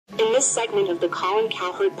this segment of the Colin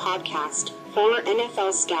Cowherd podcast, former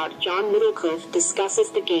NFL scout John Middlekauff discusses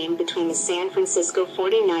the game between the San Francisco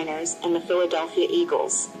 49ers and the Philadelphia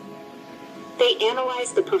Eagles. They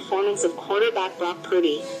analyze the performance of quarterback Brock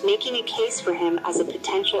Purdy, making a case for him as a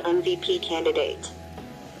potential MVP candidate.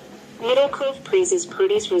 Middlekauff praises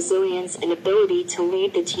Purdy's resilience and ability to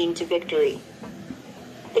lead the team to victory.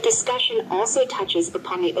 The discussion also touches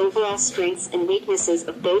upon the overall strengths and weaknesses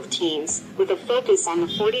of both teams, with a focus on the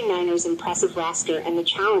 49ers' impressive roster and the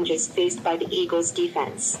challenges faced by the Eagles'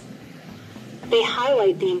 defense. They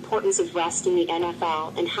highlight the importance of rest in the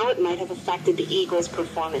NFL and how it might have affected the Eagles'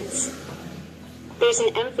 performance. There's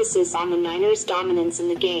an emphasis on the Niners' dominance in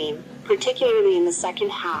the game, particularly in the second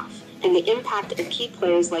half, and the impact of key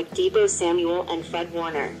players like Deebo Samuel and Fred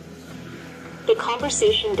Warner. The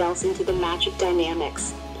conversation delves into the matchup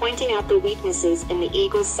dynamics, pointing out the weaknesses in the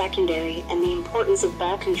Eagles' secondary and the importance of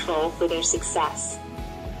ball control for their success.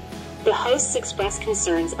 The hosts express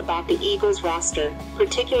concerns about the Eagles' roster,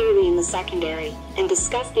 particularly in the secondary, and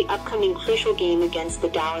discuss the upcoming crucial game against the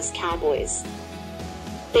Dallas Cowboys.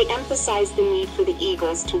 They emphasize the need for the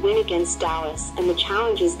Eagles to win against Dallas and the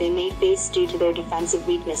challenges they may face due to their defensive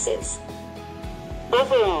weaknesses.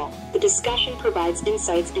 Overall, the discussion provides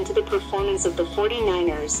insights into the performance of the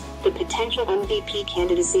 49ers, the potential MVP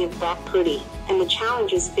candidacy of Brock Purdy, and the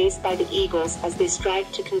challenges faced by the Eagles as they strive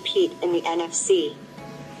to compete in the NFC.